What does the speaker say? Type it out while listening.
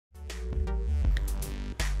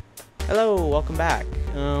Hello, welcome back.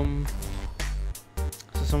 So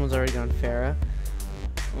someone's already gone Pharah.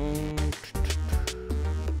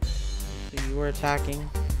 So you were attacking.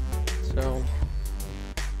 So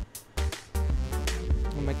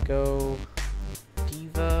I'm gonna go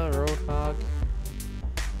Diva, Roadhog.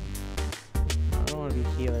 I don't want to be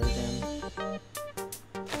healer again.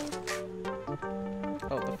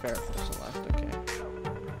 Oh, the Pharah person left. Okay.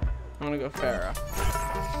 I'm gonna go Pharah.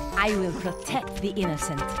 I will protect the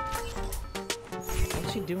innocent.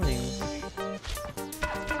 What's he doing?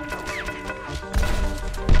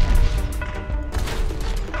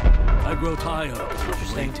 I grow tired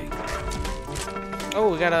of waiting. Oh,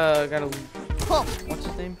 we got a what's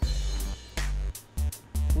his name?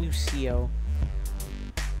 Lucio.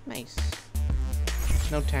 Nice.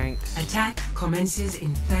 No tanks. Attack commences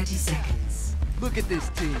in 30 seconds. Look at this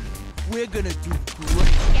team. We're gonna do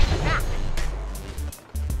great. Get back.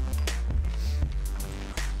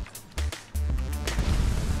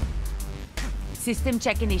 System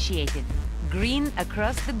check initiated. Green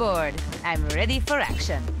across the board. I'm ready for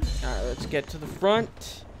action. Alright, let's get to the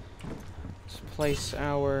front. Let's place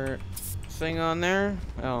our thing on there.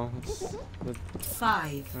 Oh, it's with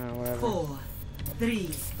 5, whatever. 4, 3,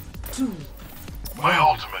 2. My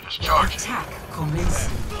ultimate is charging. Attack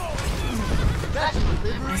commencing.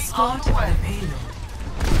 Escort the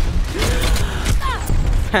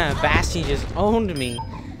payload. Bastion just owned me.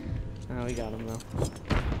 Oh, we got him though.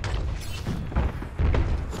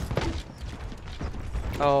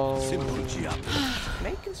 Oh,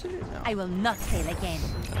 may consider it now. I will not fail again.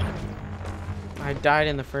 I died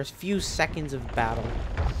in the first few seconds of battle.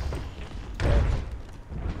 Okay.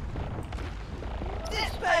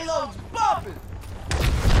 This payload's bumping.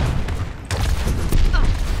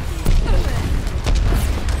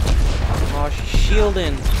 Oh, she's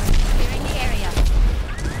shielding. Clearing the area.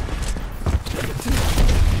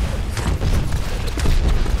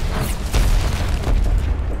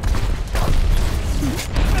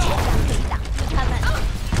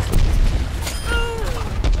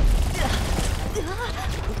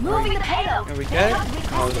 Moving the payload. Are we good?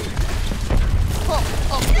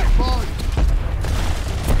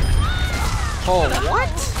 Oh,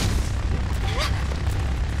 what?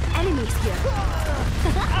 Enemies here.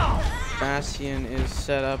 Bastion is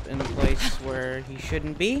set up in a place where he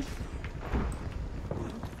shouldn't be.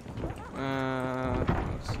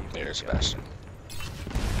 Let's see. There's Bastion.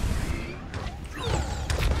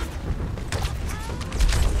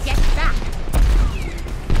 Get back.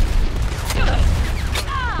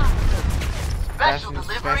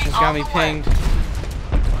 Bastion's got me pinged.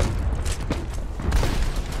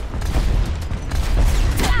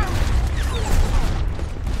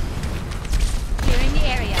 Clearing the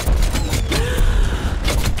area.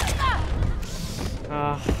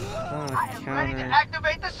 Ready to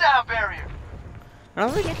activate the sound barrier. I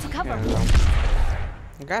don't think Get to cover.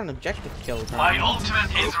 I got an objective kill. My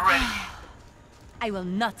ultimate is ready. I will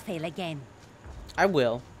not fail again. I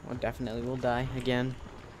will. I definitely will die again.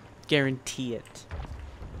 Guarantee it.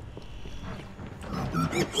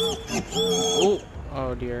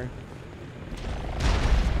 Oh dear.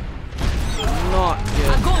 Not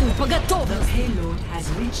good. The payload has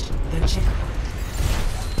reached the checkpoint.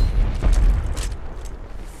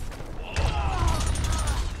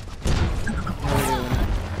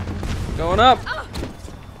 Going up.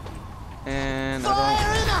 And I don't.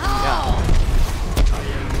 Yeah.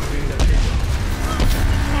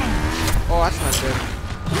 Oh, that's not good.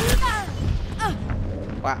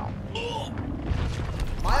 Wow.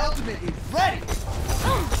 My ultimate is ready.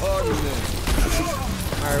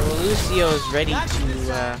 Alright, well, Lucio is ready to, Back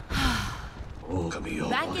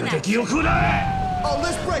in action. Oh,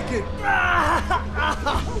 let's break it.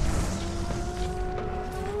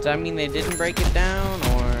 does that mean they didn't break it down,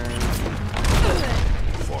 or?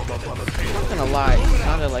 I'm not gonna lie, it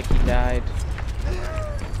sounded like he died.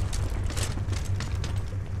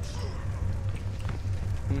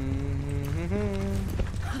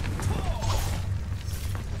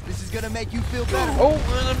 This is gonna make you feel better. Oh,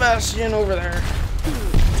 there's a Bastion over there.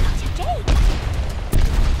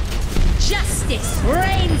 Justice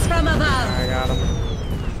reigns from above. I got him.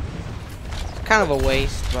 It's kind of a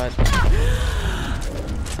waste, but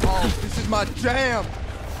Oh, this is my jam.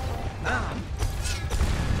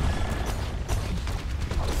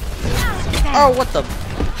 oh, what the?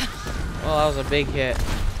 Well, that was a big hit.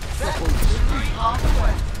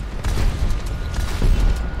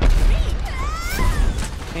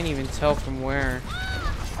 Can't even tell from where.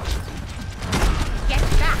 Get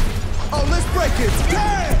back. Oh, let's break it.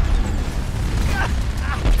 Yeah.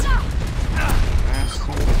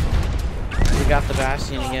 We got the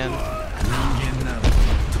Bastion again.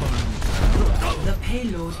 The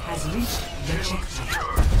payload has reached the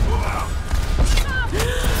checkpoint.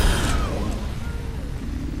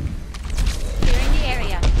 Clearing the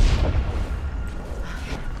area.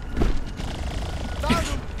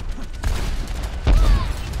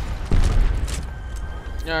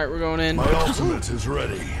 Alright, we're going in. My ultimate is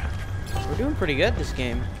ready. We're doing pretty good this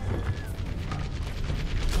game.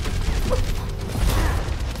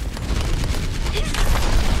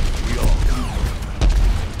 We all come.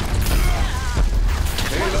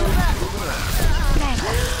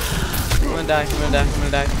 I'm gonna die, I'm gonna die, I'm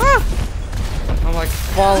gonna die. Ah! I'm like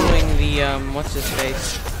following the, what's his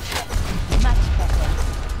face? Much better.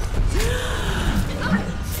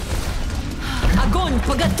 Огонь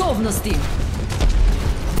по готовности!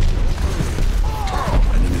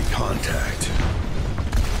 Enemy contact.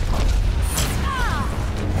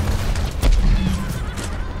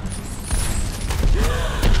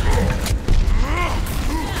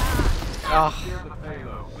 Ah.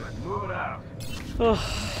 Oh.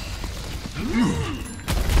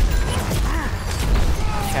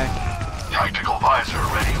 Okay. Tactical visor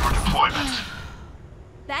ready for deployment.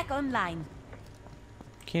 Back online.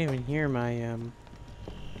 Can't even hear my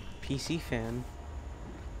PC fan.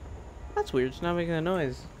 That's weird. It's not making a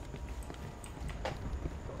noise.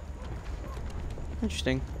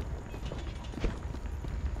 Interesting.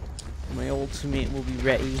 My ultimate will be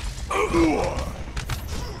ready.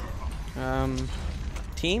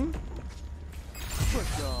 Team?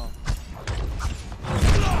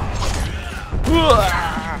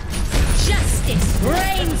 Justice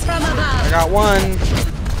reigns from above. I got one.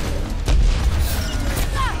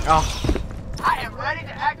 Oh, I am ready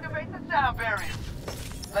to activate the sound barrier.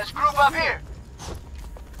 Let's group up here.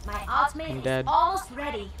 My I'm ultimate dead. is almost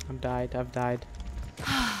ready. I've died.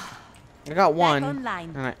 I got one, online.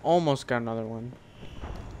 and I almost got another one.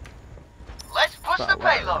 Let's push But the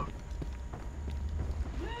whatever. payload.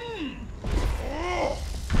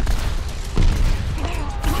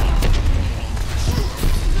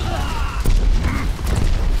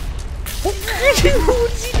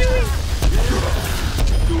 What's he doing?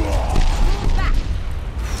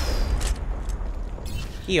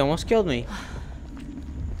 He almost killed me.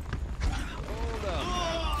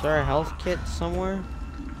 Is there a health kit somewhere?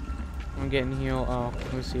 I'm getting healed. Oh,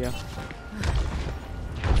 let me see ya.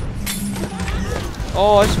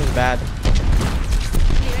 Oh, this was bad.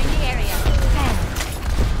 Clearing the area.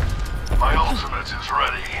 My ultimate is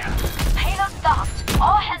ready. Payload stopped.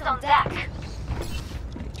 All hands on deck.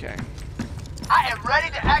 Okay. I am ready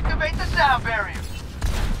to activate the sound barrier.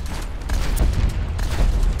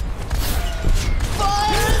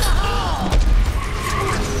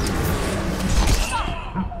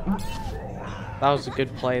 That was a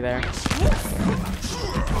good play there.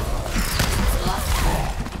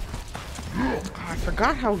 I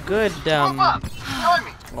forgot how good, Group up. Join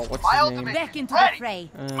me. oh, what's My his ultimate name? Back into ready. the fray.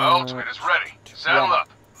 My ultimate is ready. Saddle up.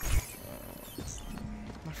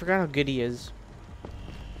 I forgot how good he is.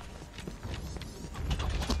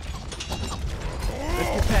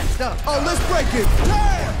 Oh, let's break it.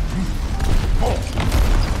 Damn!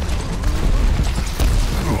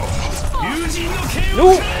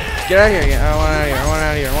 No! Get out of here! I want out of here! I want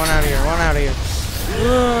out of here! I want out of here! I want out of here!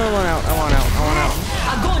 I want out! I want out! I want out!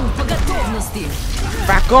 Огонь по готовности!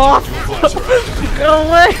 Back off! Go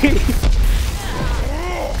away!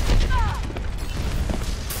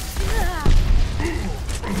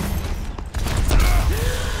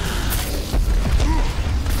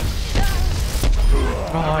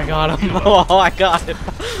 Oh, I got him! Oh, I got him!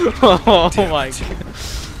 Oh my god!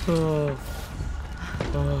 Oh.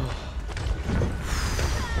 Oh.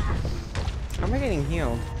 How am I getting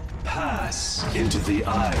healed? Pass into the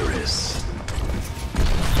iris.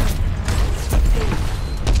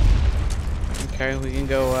 Okay, we can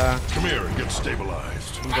go, Come here and get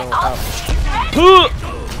stabilized. we can go up.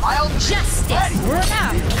 Justice.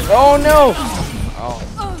 Oh no! Oh.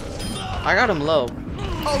 I got him low.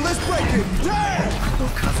 Oh, let's break it. Damn!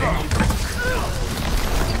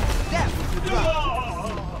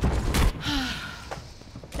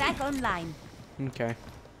 Back online. Okay.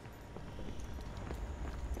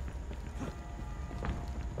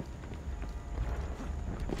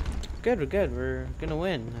 Good, we're good. We're gonna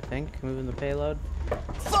win, I think. Moving the payload.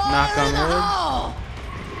 Knock on wood.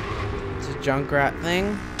 It's a Junkrat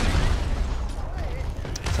thing.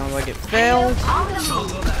 Sounds like it failed.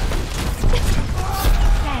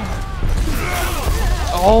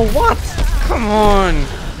 Oh, what? Come on!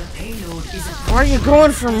 The payload is at Why are you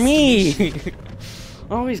going for me?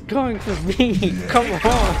 Always going for me. Come on.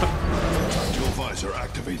 Tactical visor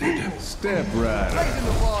activated. Step right.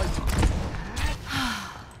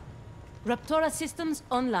 Raptora systems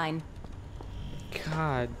online.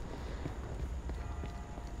 God.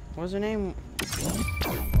 What was her name?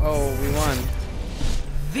 Oh, we won.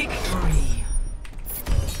 Victory.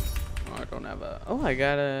 Oh, I don't have a... Oh, I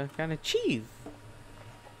got an achieve.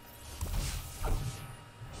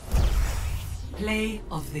 Play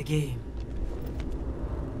of the game.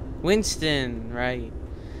 Winston, right.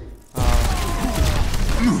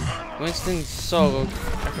 Winston's so... I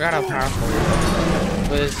forgot how powerful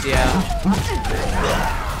he was.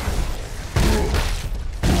 Yeah.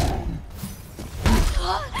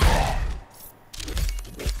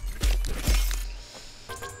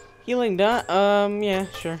 Healing done? Yeah,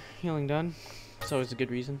 sure. Healing done. It's always a good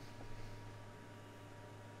reason.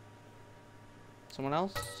 Someone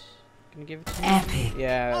else? Can you give it to me? Epic.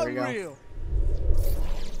 Yeah, there we go.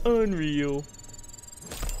 Unreal.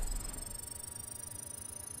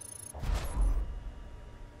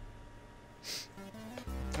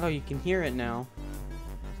 Oh, you can hear it now.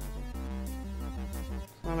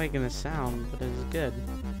 It's not making a sound, but it's good.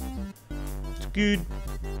 It's good.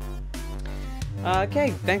 Okay,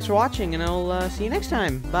 thanks for watching, and I'll see you next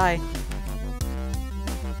time. Bye.